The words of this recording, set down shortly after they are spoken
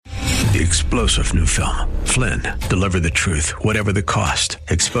The explosive new film, Flynn, deliver the truth, whatever the cost,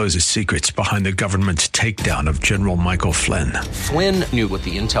 exposes secrets behind the government's takedown of General Michael Flynn. Flynn knew what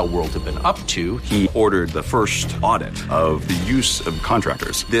the intel world had been up to. He ordered the first audit of the use of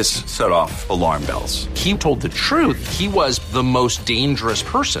contractors. This set off alarm bells. He told the truth. He was the most dangerous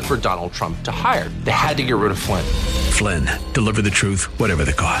person for Donald Trump to hire. They had to get rid of Flynn. Flynn, deliver the truth, whatever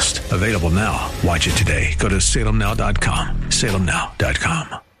the cost. Available now. Watch it today. Go to salemnow.com.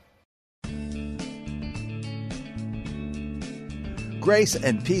 salemnow.com. Grace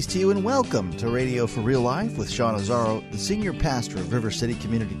and peace to you, and welcome to Radio for Real Life with Sean Azzaro, the senior pastor of River City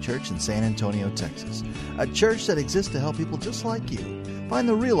Community Church in San Antonio, Texas. A church that exists to help people just like you find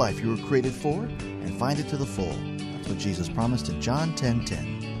the real life you were created for and find it to the full. That's what Jesus promised in John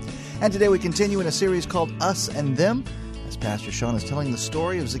 10:10. And today we continue in a series called Us and Them, as Pastor Sean is telling the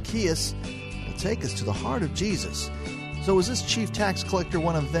story of Zacchaeus that will take us to the heart of Jesus. So is this chief tax collector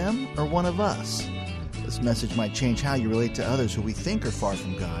one of them or one of us? This message might change how you relate to others who we think are far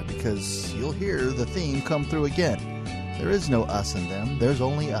from God, because you'll hear the theme come through again. There is no us and them, there's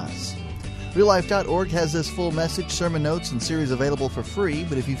only us. RealLife.org has this full message, sermon notes, and series available for free,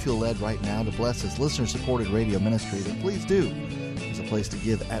 but if you feel led right now to bless this listener-supported radio ministry, then please do. There's a place to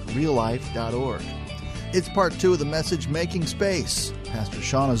give at RealLife.org. It's part 2 of the message, Making Space. Pastor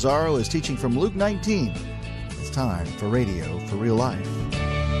Sean Azzaro is teaching from Luke 19. It's time for Radio for Real Life.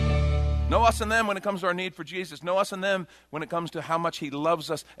 No us and them when it comes to our need for Jesus. No us and them when it comes to how much he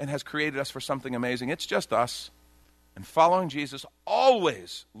loves us and has created us for something amazing. It's just us. And following Jesus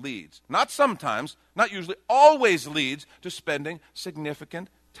always leads, not sometimes, not usually, always leads to spending significant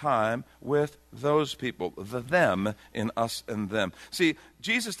time with those people, the them in us and them. See,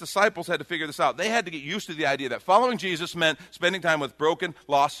 Jesus' disciples had to figure this out. They had to get used to the idea that following Jesus meant spending time with broken,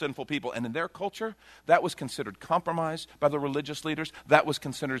 lost, sinful people. And in their culture, that was considered compromise by the religious leaders. That was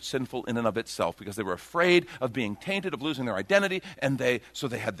considered sinful in and of itself, because they were afraid of being tainted, of losing their identity, and so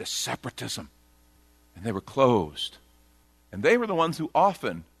they had this separatism. And they were closed. And they were the ones who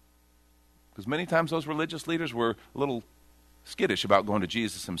often, because many times those religious leaders were a little skittish about going to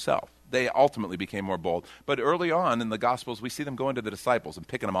Jesus himself. They ultimately became more bold. But early on in the Gospels, we see them going to the disciples and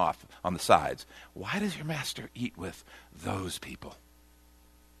picking them off on the sides. Why does your master eat with those people?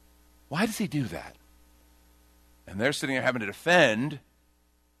 Why does he do that? And they're sitting there having to defend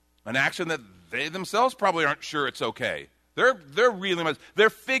an action that they themselves probably aren't sure it's okay. They're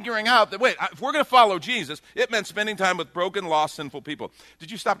figuring out that, wait, if we're going to follow Jesus, it meant spending time with broken, lost, sinful people. Did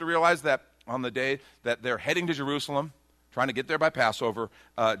you stop to realize that on the day that they're heading to Jerusalem, trying to get there by Passover,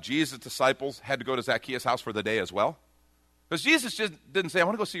 Jesus' disciples had to go to Zacchaeus' house for the day as well? Because Jesus just didn't say, I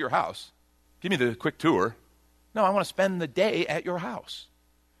want to go see your house. Give me the quick tour. No, I want to spend the day at your house.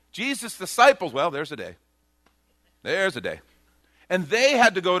 Jesus' disciples, well, there's a day. There's a day. And they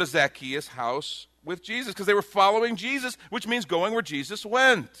had to go to Zacchaeus' house with Jesus because they were following Jesus, which means going where Jesus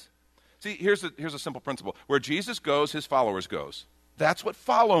went. See, here's a simple principle. Where Jesus goes, his followers goes. That's what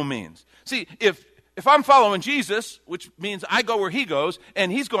follow means. See, if I'm following Jesus, which means I go where he goes,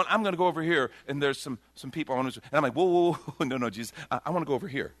 and he's going, I'm going to go over here, and there's some people, and I'm like, whoa, no, Jesus, I want to go over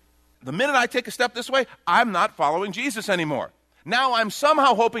here. The minute I take a step this way, I'm not following Jesus anymore. Now I'm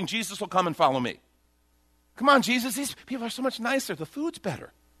somehow hoping Jesus will come and follow me. Come on, Jesus, these people are so much nicer. The food's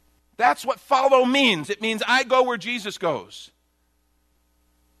better. That's what follow means. It means I go where Jesus goes.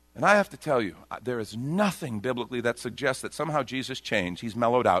 And I have to tell you, there is nothing biblically that suggests that somehow Jesus changed. He's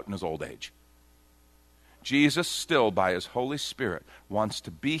mellowed out in his old age. Jesus still, by his Holy Spirit, wants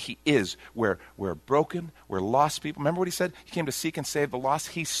to be, he is, where broken, where lost people. Remember what he said? He came to seek and save the lost.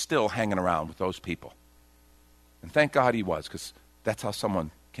 He's still hanging around with those people. And thank God he was, because that's how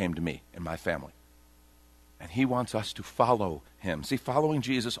someone came to me and my family. And he wants us to follow him. See, following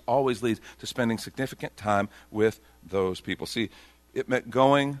Jesus always leads to spending significant time with those people. See, it meant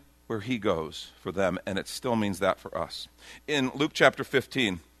going where he goes for them, and it still means that for us. In Luke chapter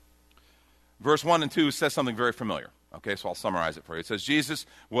 15, verse 1 and 2 says something very familiar. Okay, so I'll summarize it for you. It says Jesus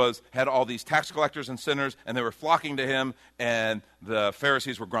had all these tax collectors and sinners, and they were flocking to him, and the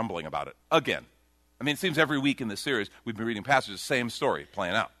Pharisees were grumbling about it. Again. I mean, it seems every week in this series we've been reading passages, same story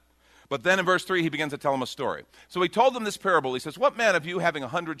playing out. But then in verse 3, he begins to tell them a story. So he told them this parable. He says, what man of you, having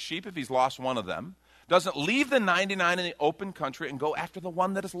 100 sheep, if he's lost one of them, doesn't leave the 99 in the open country and go after the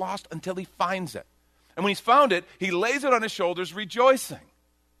one that is lost until he finds it? And when he's found it, he lays it on his shoulders, rejoicing.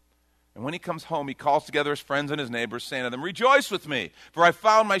 And when he comes home, he calls together his friends and his neighbors, saying to them, rejoice with me, for I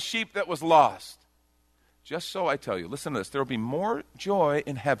found my sheep that was lost. Just so I tell you, listen to this, there will be more joy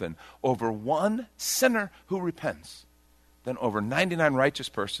in heaven over one sinner who repents than over 99 righteous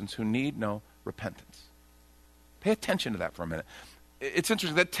persons who need no repentance. Pay attention to that for a minute. it's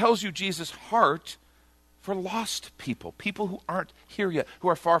interesting. That tells you Jesus' heart for lost people, people who aren't here yet, who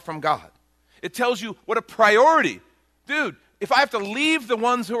are far from God. It tells you what a priority. Dude, if I have to leave the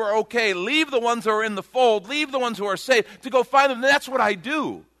ones who are okay, leave the ones who are in the fold, leave the ones who are saved to go find them, then that's what I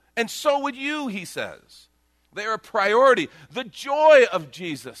do. And so would you, he says. They are a priority. The joy of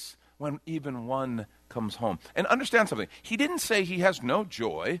Jesus when even one comes home. And understand something. He didn't say he has no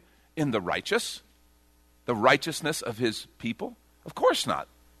joy in the righteous, the righteousness of his people. Of course not.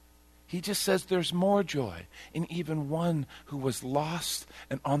 He just says there's more joy in even one who was lost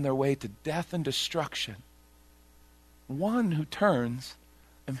and on their way to death and destruction. One who turns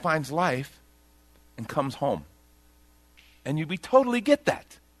and finds life and comes home. And we totally get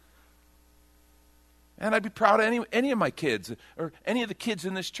that. And I'd be proud of any of my kids or any of the kids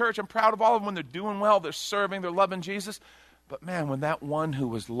in this church. I'm proud of all of them when they're doing well, they're serving, they're loving Jesus. But man, when that one who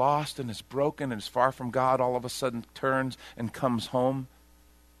was lost and is broken and is far from God all of a sudden turns and comes home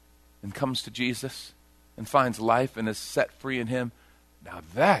and comes to Jesus and finds life and is set free in him, now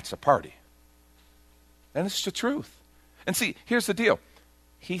that's a party. And it's the truth. And see, here's the deal.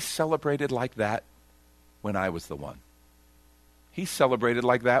 He celebrated like that when I was the one. He celebrated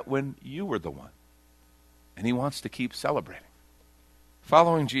like that when you were the one. And he wants to keep celebrating.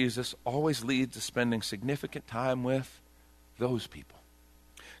 Following Jesus always leads to spending significant time with those people.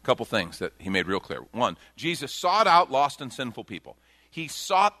 A couple things that he made real clear. One, Jesus sought out lost and sinful people. He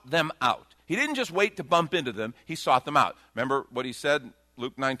sought them out. He didn't just wait to bump into them. He sought them out. Remember what he said,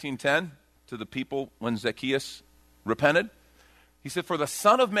 Luke 19:10, to the people when Zacchaeus repented? He said, for the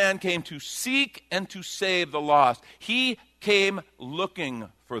Son of Man came to seek and to save the lost. He came looking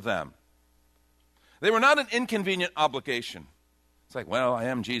for them. They were not an inconvenient obligation. It's like, well, I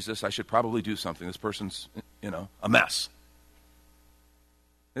am Jesus. I should probably do something. This person's, a mess.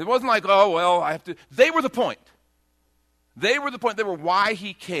 It wasn't like, oh, well, I have to. They were the point. They were the point. They were why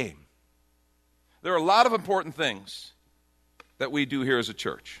he came. There are a lot of important things that we do here as a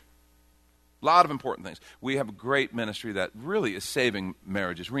church. A lot of important things. We have a great ministry that really is saving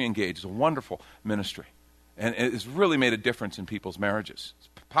marriages. Re-Engage is a wonderful ministry. And it has really made a difference in people's marriages. It's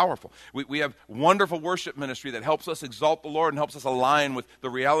powerful. We have wonderful worship ministry that helps us exalt the Lord and helps us align with the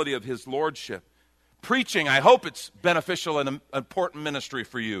reality of his lordship. Preaching, I hope it's beneficial and an important ministry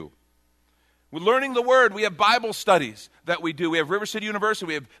for you. We're learning the Word. We have Bible studies that we do. We have River City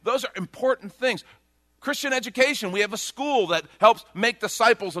University. Those are important things. Christian education, we have a school that helps make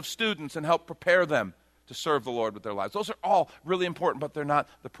disciples of students and help prepare them to serve the Lord with their lives. Those are all really important, but they're not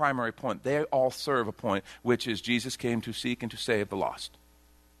the primary point. They all serve a point, which is Jesus came to seek and to save the lost.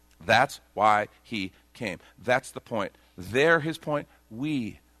 That's why he came. That's the point. They're his point.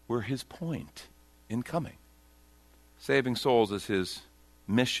 We were his point in coming. Saving souls is his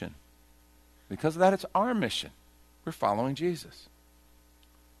mission. Because of that, it's our mission. We're following Jesus.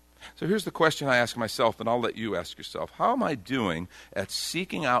 So here's the question I ask myself, and I'll let you ask yourself. How am I doing at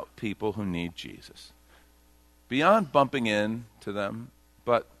seeking out people who need Jesus? Beyond bumping into them,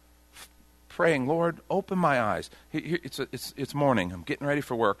 but praying, Lord, open my eyes. It's morning. I'm getting ready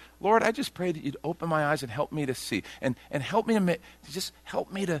for work. Lord, I just pray that you'd open my eyes and help me to see. And help me to just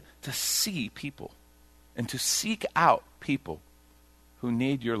help me to see people and to seek out people who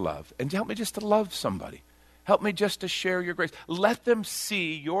need your love. And help me just to love somebody. Help me just to share your grace. Let them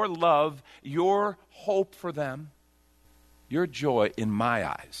see your love, your hope for them, your joy in my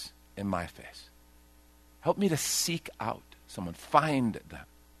eyes, in my face. Help me to seek out someone, find them.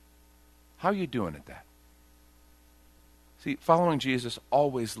 How are you doing at that? See, following Jesus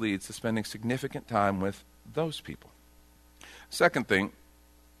always leads to spending significant time with those people. Second thing,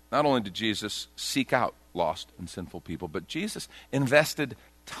 not only did Jesus seek out lost and sinful people, but Jesus invested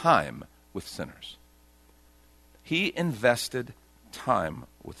time with sinners. He invested time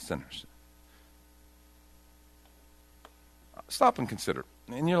with sinners. Stop and consider.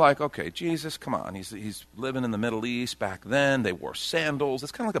 And you're like, okay, Jesus, come on. He's living in the Middle East back then. They wore sandals.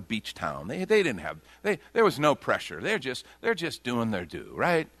 It's kind of like a beach town. They didn't have, there was no pressure. They're just doing their due,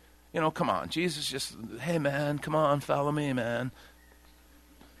 right? Come on. Jesus just, hey, man, come on, follow me, man.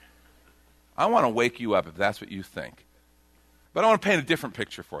 I want to wake you up if that's what you think. But I want to paint a different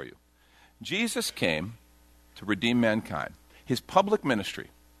picture for you. Jesus came to redeem mankind. His public ministry,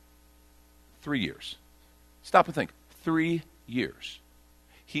 3 years. Stop and think. 3 years.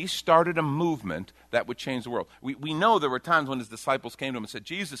 He started a movement that would change the world. We know there were times when his disciples came to him and said,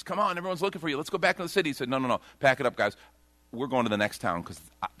 Jesus, come on, everyone's looking for you. Let's go back to the city. He said, no, pack it up, guys. We're going to the next town because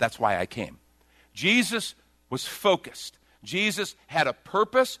that's why I came. Jesus was focused. Jesus had a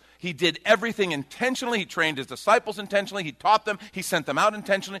purpose. He did everything intentionally. He trained his disciples intentionally. He taught them. He sent them out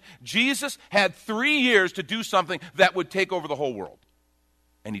intentionally. Jesus had 3 years to do something that would take over the whole world.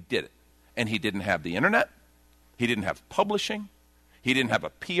 And he did it. And he didn't have the internet. He didn't have publishing. He didn't have a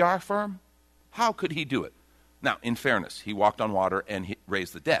PR firm. How could he do it? Now, in fairness, he walked on water and he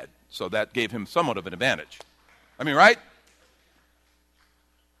raised the dead. So that gave him somewhat of an advantage. I mean, right?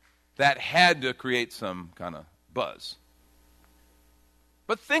 That had to create some kind of buzz.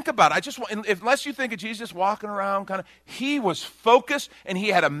 But think about it. Unless you think of Jesus walking around he was focused and he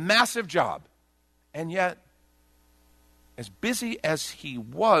had a massive job. And yet, as busy as he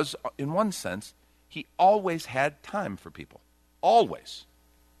was, in one sense, he always had time for people. Always.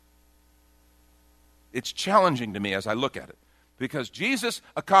 It's challenging to me as I look at it. Because Jesus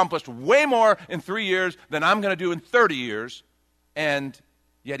accomplished way more in 3 years than I'm going to do in 30 years. And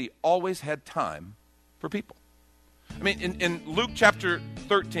yet he always had time for people. I mean, in Luke chapter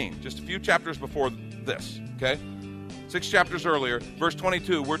 13, just a few chapters before this, okay? 6 chapters earlier, verse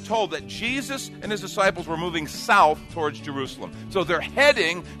 22, we're told that Jesus and his disciples were moving south towards Jerusalem. So they're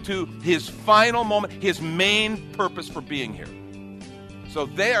heading to his final moment, his main purpose for being here. So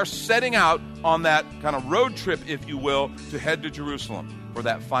they are setting out on that kind of road trip, if you will, to head to Jerusalem for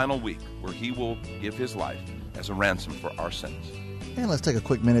that final week where he will give his life as a ransom for our sins. And let's take a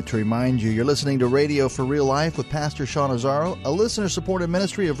quick minute to remind you, you're listening to Radio for Real Life with Pastor Sean Azzaro, a listener-supported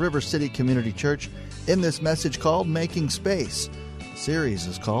ministry of River City Community Church, in this message called Making Space. The series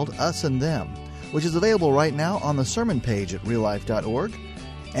is called Us and Them, which is available right now on the sermon page at reallife.org.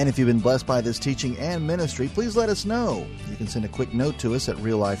 And if you've been blessed by this teaching and ministry, please let us know. You can send a quick note to us at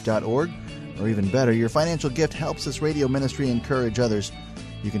reallife.org, or even better, your financial gift helps this radio ministry encourage others.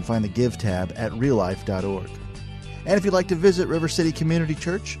 You can find the Give tab at reallife.org. And if you'd like to visit River City Community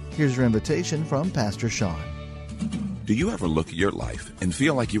Church, here's your invitation from Pastor Sean. Do you ever look at your life and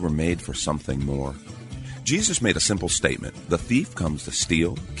feel like you were made for something more? Jesus made a simple statement. The thief comes to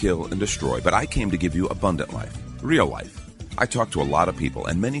steal, kill, and destroy, but I came to give you abundant life, real life. I talk to a lot of people,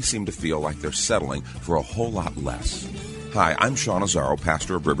 and many seem to feel like they're settling for a whole lot less. Hi, I'm Sean Azzaro,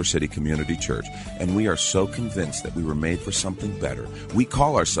 pastor of River City Community Church, and we are so convinced that we were made for something better. We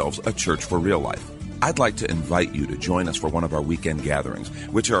call ourselves a church for real life. I'd like to invite you to join us for one of our weekend gatherings,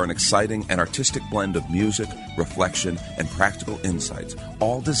 which are an exciting and artistic blend of music, reflection, and practical insights,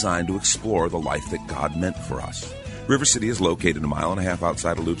 all designed to explore the life that God meant for us. River City is located 1.5 miles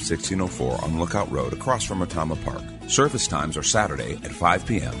outside of Loop 1604 on Lookout Road across from Retama Park. Service times are Saturday at 5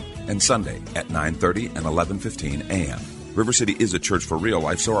 p.m. and Sunday at 9:30 and 11:15 a.m. River City is a church for real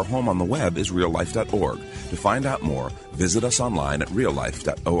life, so our home on the web is reallife.org. To find out more, visit us online at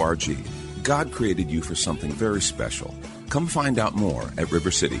reallife.org. God created you for something very special. Come find out more at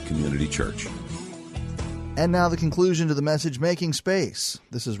River City Community Church. And now the conclusion to the message, Making Space.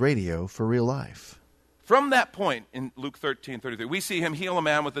 This is Radio for Real Life. From that point in Luke 13:33, we see him heal a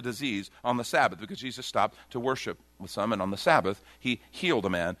man with a disease on the Sabbath because Jesus stopped to worship with some, and on the Sabbath he healed a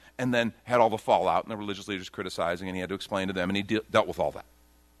man and then had all the fallout and the religious leaders criticizing, and he had to explain to them, and he dealt with all that.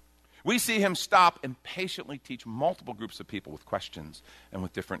 We see him stop and patiently teach multiple groups of people with questions and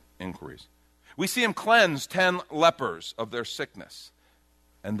with different inquiries. We see him cleanse 10 lepers of their sickness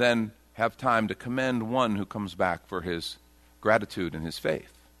and then have time to commend one who comes back for his gratitude and his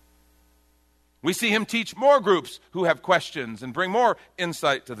faith. We see him teach more groups who have questions and bring more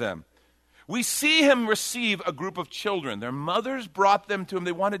insight to them. We see him receive a group of children. Their mothers brought them to him.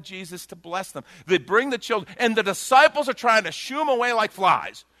 They wanted Jesus to bless them. They bring the children, and the disciples are trying to shoo them away like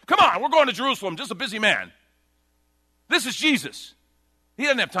flies. Come on, we're going to Jerusalem, just a busy man. This is Jesus. He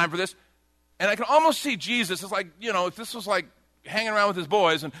doesn't have time for this. And I can almost see Jesus as like, if this was like hanging around with his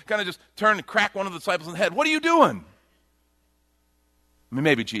boys and kind of just turn and crack one of the disciples in the head. What are you doing? I mean,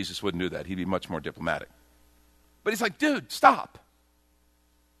 maybe Jesus wouldn't do that. He'd be much more diplomatic. But he's like, dude, stop.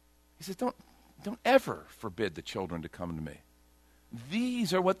 He says, don't ever forbid the children to come to me.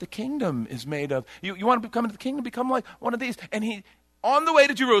 These are what the kingdom is made of. You want to come into the kingdom, become like one of these. And he, on the way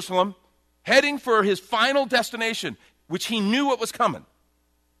to Jerusalem, heading for his final destination, which he knew what was coming.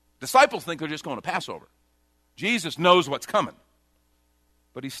 Disciples think they're just going to Passover. Jesus knows what's coming.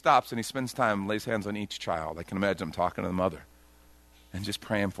 But he stops and he spends time, lays hands on each child. I can imagine him talking to the mother and just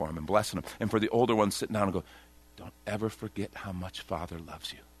praying for him and blessing him. And for the older ones sitting down and go, don't ever forget how much Father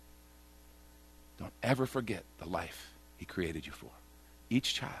loves you. Don't ever forget the life he created you for.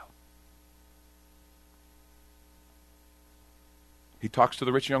 Each child. He talks to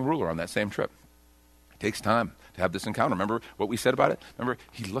the rich young ruler on that same trip. It takes time to have this encounter. Remember what we said about it? Remember,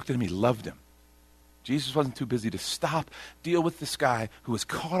 he looked at him, he loved him. Jesus wasn't too busy to stop, deal with this guy who was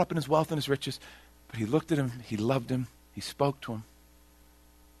caught up in his wealth and his riches, but he looked at him, he loved him, he spoke to him.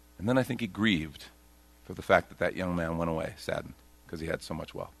 And then I think he grieved for the fact that that young man went away, saddened, because he had so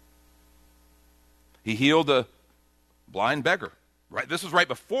much wealth. He healed a blind beggar Right? This was right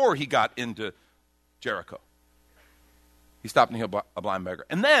before he got into Jericho. He stopped and healed a blind beggar.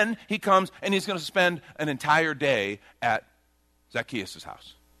 And then he comes and he's going to spend an entire day at Zacchaeus'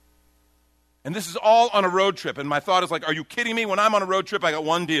 house. And this is all on a road trip. And my thought is like, are you kidding me? When I'm on a road trip, I got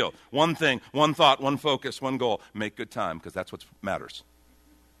one deal, one thing, one thought, one focus, one goal. Make good time, because that's what matters.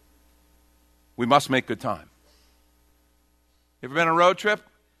 We must make good time. You ever been on a road trip?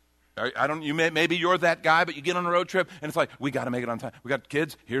 Maybe you're that guy, but you get on a road trip and it's like, we got to make it on time. We got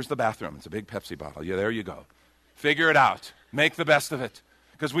kids, here's the bathroom. It's a big Pepsi bottle. Yeah, there you go. Figure it out. Make the best of it.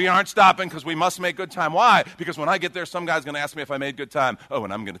 Because we aren't stopping, because we must make good time. Why? Because when I get there, some guy's going to ask me if I made good time. Oh,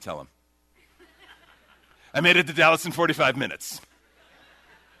 and I'm going to tell him. I made it to Dallas in 45 minutes.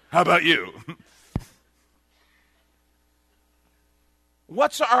 How about you?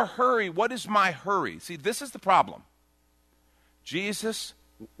 What's our hurry? What is my hurry? See, this is the problem. Jesus,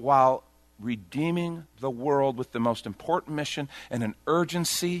 while redeeming the world with the most important mission and an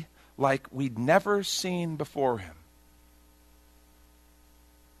urgency like we'd never seen before him,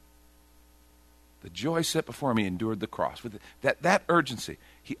 the joy set before him, he endured the cross. With that urgency,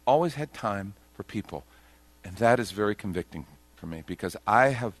 he always had time for people. And that is very convicting for me, because I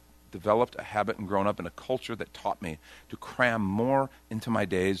have developed a habit and grown up in a culture that taught me to cram more into my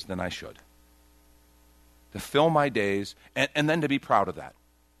days than I should. To fill my days, and then to be proud of that.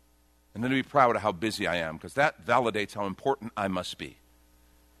 And then to be proud of how busy I am, because that validates how important I must be.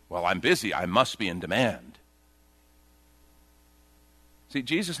 Well, I'm busy, I must be in demand. See,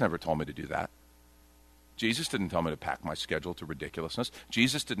 Jesus never told me to do that. Jesus didn't tell me to pack my schedule to ridiculousness.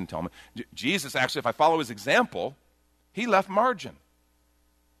 Jesus didn't tell me. Jesus, actually, if I follow his example, he left margin.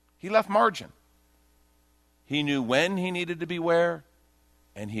 He left margin. He knew when he needed to be where,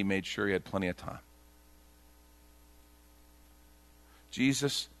 and he made sure he had plenty of time.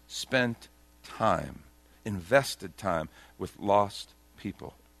 Jesus spent time, invested time with lost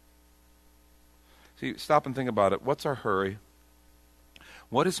people. See, stop and think about it. What's our hurry?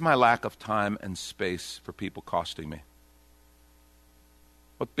 What is my lack of time and space for people costing me?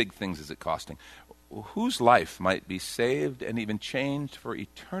 What big things is it costing? Whose life might be saved and even changed for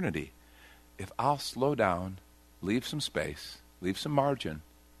eternity if I'll slow down, leave some space, leave some margin,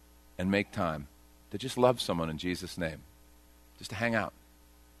 and make time to just love someone in Jesus' name, just to hang out?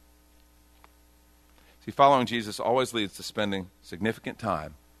 See, following Jesus always leads to spending significant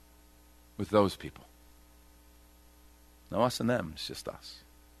time with those people. No us and them, it's just us.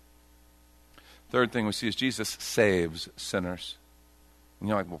 Third thing we see is Jesus saves sinners. And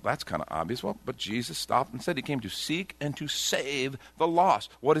you're like, well, that's kind of obvious. Well, but Jesus stopped and said he came to seek and to save the lost.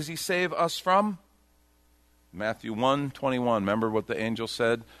 What does he save us from? Matthew 1:21. Remember what the angel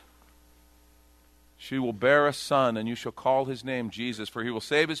said? She will bear a son, and you shall call his name Jesus, for he will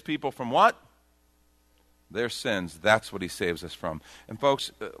save his people from what? Their sins. That's what he saves us from. And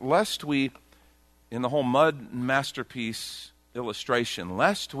folks, lest we, in the whole mud masterpiece illustration,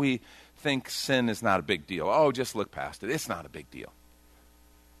 lest we think sin is not a big deal. Oh, just look past it. It's not a big deal.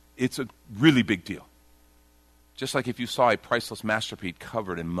 It's a really big deal. Just like if you saw a priceless masterpiece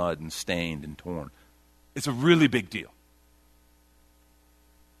covered in mud and stained and torn. It's a really big deal.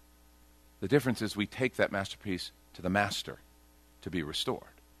 The difference is we take that masterpiece to the master to be restored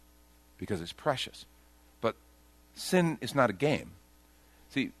because it's precious. But sin is not a game.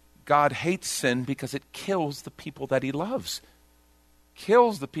 See, God hates sin because it kills the people that he loves.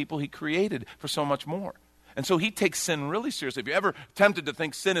 Kills the people he created for so much more. And so he takes sin really seriously. If you're ever tempted to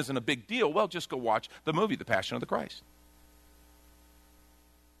think sin isn't a big deal, well, just go watch the movie, The Passion of the Christ.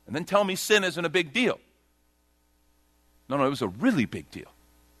 And then tell me sin isn't a big deal. No, it was a really big deal.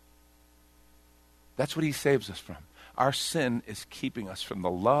 That's what he saves us from. Our sin is keeping us from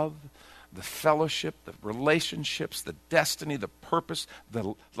the love, the fellowship, the relationships, the destiny, the purpose,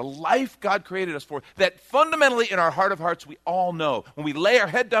 the life God created us for, that fundamentally in our heart of hearts we all know. When we lay our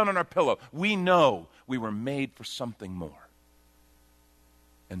head down on our pillow, we know we were made for something more.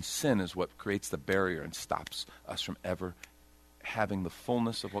 And sin is what creates the barrier and stops us from ever having the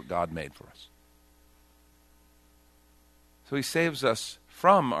fullness of what God made for us. So he saves us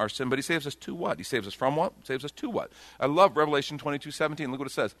from our sin, but he saves us to what? He saves us from what? Saves us to what? I love Revelation 22:17. Look what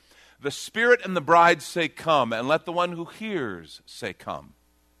it says. The Spirit and the bride say, come, and let the one who hears say, come.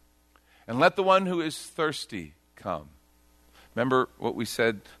 And let the one who is thirsty come. Remember what we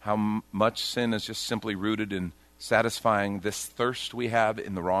said, how much sin is just simply rooted in satisfying this thirst we have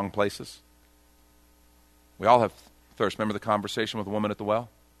in the wrong places? We all have thirst. Remember the conversation with the woman at the well?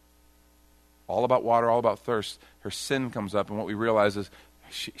 All about water, all about thirst. Her sin comes up, and what we realize is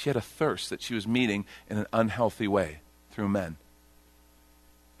she had a thirst that she was meeting in an unhealthy way through men.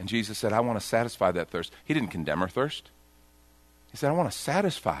 And Jesus said, I want to satisfy that thirst. He didn't condemn her thirst. He said, I want to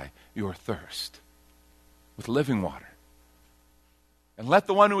satisfy your thirst with living water. And let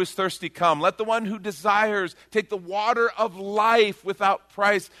the one who is thirsty come. Let the one who desires take the water of life without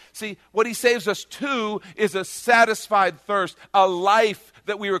price. See, what he saves us to is a satisfied thirst, a life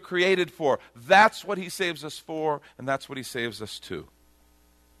that we were created for. That's what he saves us for, and that's what he saves us to.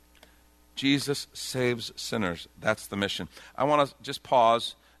 Jesus saves sinners. That's the mission. I want to just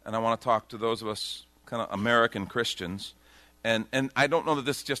pause, and I want to talk to those of us kind of American Christians. And I don't know that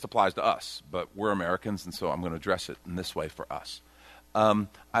this just applies to us, but we're Americans, and so I'm going to address it in this way for us.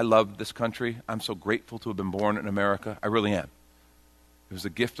 I love this country. I'm so grateful to have been born in America. I really am. It was a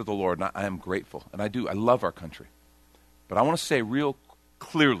gift of the Lord, and I am grateful. And I love our country. But I want to say real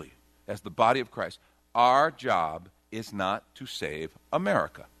clearly, as the body of Christ, our job is not to save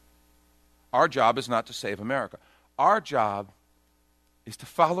America. Our job is not to save America. Our job is to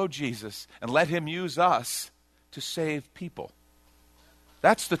follow Jesus and let him use us to save people.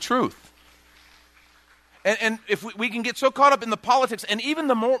 That's the truth. And if we can get so caught up in the politics and even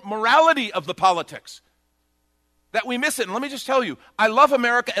the morality of the politics that we miss it. And let me just tell you, I love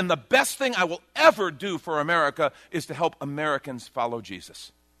America, and the best thing I will ever do for America is to help Americans follow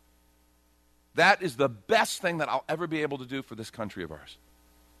Jesus. That is the best thing that I'll ever be able to do for this country of ours.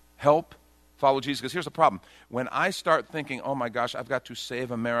 Help follow Jesus. Because here's the problem. When I start thinking, oh my gosh, I've got to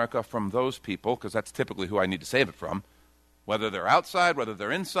save America from those people, because that's typically who I need to save it from, whether they're outside, whether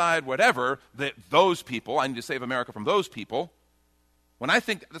they're inside, whatever, those people, I need to save America from those people. When I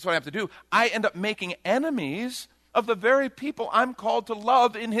think that's what I have to do, I end up making enemies of the very people I'm called to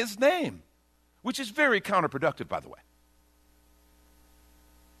love in his name, which is very counterproductive, by the way.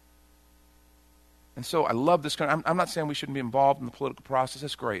 And so I love this country. I'm not saying we shouldn't be involved in the political process.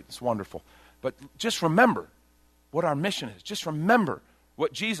 It's great. It's wonderful. But just remember what our mission is. Just remember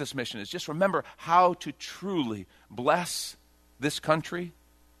what Jesus' mission is. Just remember how to truly bless this country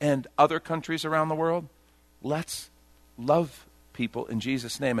and other countries around the world. Let's love people in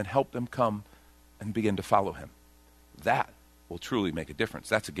Jesus' name and help them come and begin to follow him. That will truly make a difference.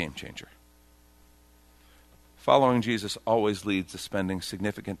 That's a game changer. Following Jesus always leads to spending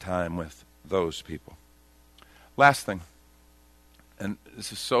significant time with those people. Last thing, and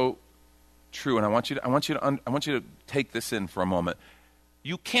this is so true, and I want you to take this in for a moment.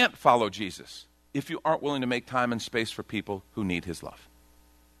 You can't follow Jesus if you aren't willing to make time and space for people who need his love.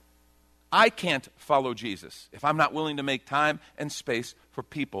 I can't follow Jesus if I'm not willing to make time and space for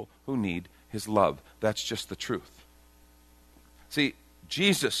people who need his love. That's just the truth. See,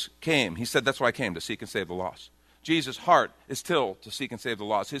 Jesus came. He said, that's why I came, to seek and save the lost. Jesus' heart is still to seek and save the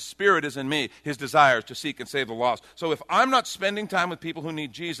lost. His spirit is in me. His desire is to seek and save the lost. So if I'm not spending time with people who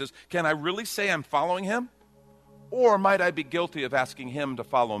need Jesus, can I really say I'm following him? Or might I be guilty of asking him to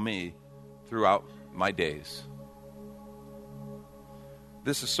follow me throughout my days?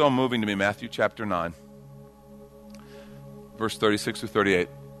 This is so moving to me. Matthew chapter 9, verse 36 through 38.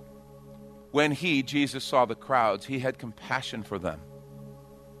 When he, Jesus, saw the crowds, he had compassion for them.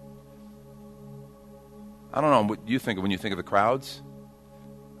 I don't know what you think of when you think of the crowds.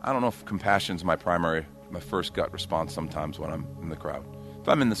 I don't know if compassion's my first gut response sometimes when I'm in the crowd. If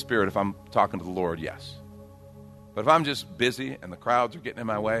I'm in the Spirit, if I'm talking to the Lord, yes. But if I'm just busy and the crowds are getting in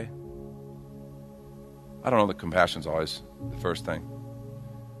my way, I don't know that compassion's always the first thing.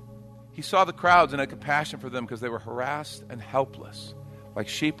 He saw the crowds and had compassion for them because they were harassed and helpless, like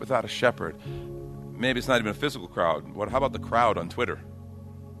sheep without a shepherd. Maybe it's not even a physical crowd. How about the crowd on Twitter?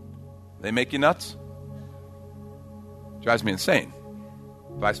 They make you nuts? Drives me insane.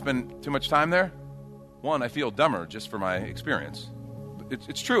 If I spend too much time there, one, I feel dumber just for my experience.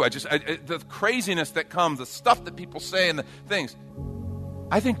 It's true. The craziness that comes, the stuff that people say and the things.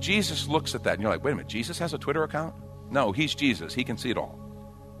 I think Jesus looks at that and you're like, wait a minute, Jesus has a Twitter account? No, he's Jesus. He can see it all.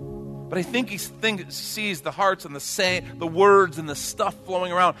 But I think he sees the hearts and the words and the stuff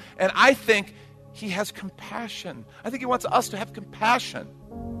flowing around. And I think he has compassion. I think he wants us to have compassion.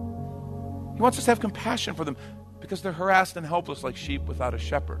 He wants us to have compassion for them because they're harassed and helpless like sheep without a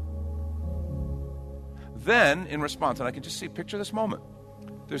shepherd. Then, in response, and I can just picture this moment.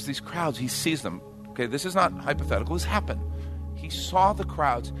 There's these crowds. He sees them. Okay, this is not hypothetical. This happened. He saw the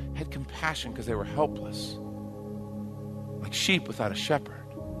crowds, had compassion because they were helpless, like sheep without a shepherd.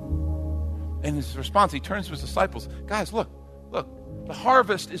 And his response, he turns to his disciples. Guys, look, the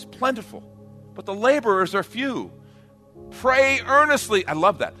harvest is plentiful, but the laborers are few. Pray earnestly. I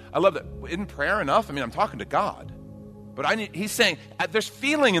love that. Isn't prayer enough? I mean, I'm talking to God. But he's saying, there's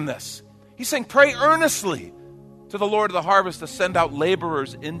feeling in this. He's saying, pray earnestly to the Lord of the harvest to send out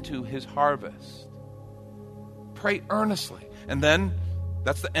laborers into his harvest. Pray earnestly. And then,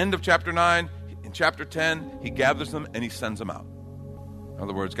 that's the end of chapter 9. In chapter 10, he gathers them and he sends them out. In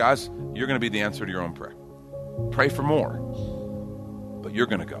other words, guys, you're going to be the answer to your own prayer. Pray for more, but you're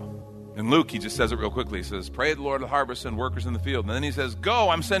going to go. In Luke, he just says it real quickly. He says, pray the Lord of the harvest and workers in the field. And then he says, go,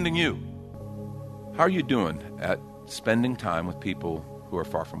 I'm sending you. How are you doing at spending time with people who are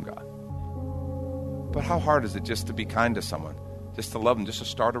far from God? But how hard is it just to be kind to someone, just to love them, just to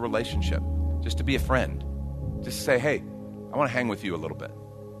start a relationship, just to be a friend, just to say, hey, I want to hang with you a little bit.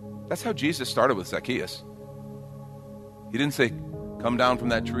 That's how Jesus started with Zacchaeus. He didn't say, come down from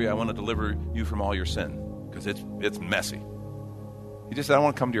that tree, I want to deliver you from all your sin, because it's messy. He just said, I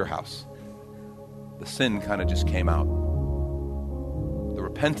want to come to your house. The sin kind of just came out. The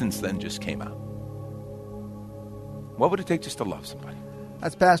repentance then just came out. What would it take just to love somebody?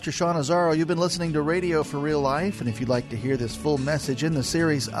 That's Pastor Sean Azzaro. You've been listening to Radio for Real Life, and if you'd like to hear this full message in the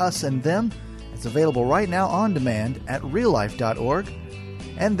series Us and Them, it's available right now on demand at reallife.org.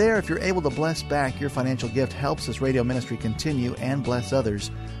 And there, if you're able to bless back, your financial gift helps this radio ministry continue and bless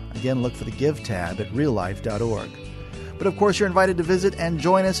others. Again, look for the Give tab at reallife.org. But of course, you're invited to visit and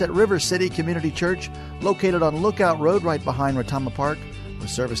join us at River City Community Church, located on Lookout Road right behind Rotama Park, with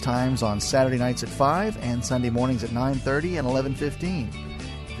service times on Saturday nights at 5 and Sunday mornings at 9:30 and 11:15.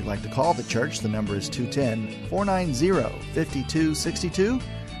 If you'd like to call the church, the number is 210-490-5262.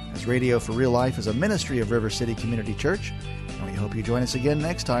 As Radio for Real Life is a ministry of River City Community Church, and we hope you join us again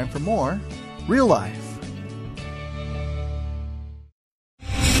next time for more Real Life.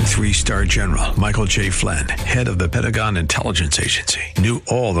 3-star General Michael J. Flynn, head of the Pentagon Intelligence Agency, knew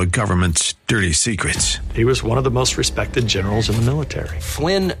all the government's dirty secrets. He was one of the most respected generals in the military.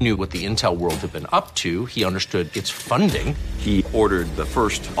 Flynn knew what the intel world had been up to. He understood its funding. He ordered the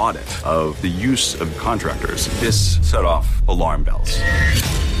first audit of the use of contractors. This set off alarm bells.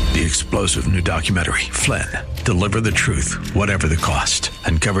 The explosive new documentary, Flynn, Deliver the Truth, Whatever the Cost,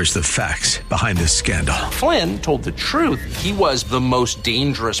 uncovers the facts behind this scandal. Flynn told the truth. He was the most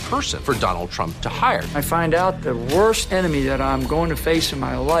dangerous person for Donald Trump to hire. I find out the worst enemy that I'm going to face in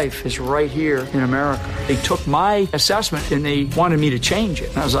my life is right here in America. They took my assessment and they wanted me to change it.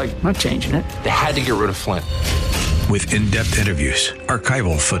 And I was like, I'm not changing it. They had to get rid of Flynn. With in-depth interviews,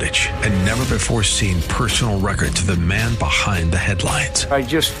 archival footage, and never-before-seen personal records of the man behind the headlines. I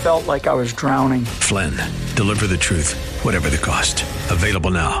just felt like I was drowning. Flynn, Deliver the Truth, Whatever the Cost.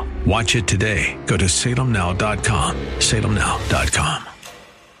 Available now. Watch it today. Go to salemnow.com. salemnow.com.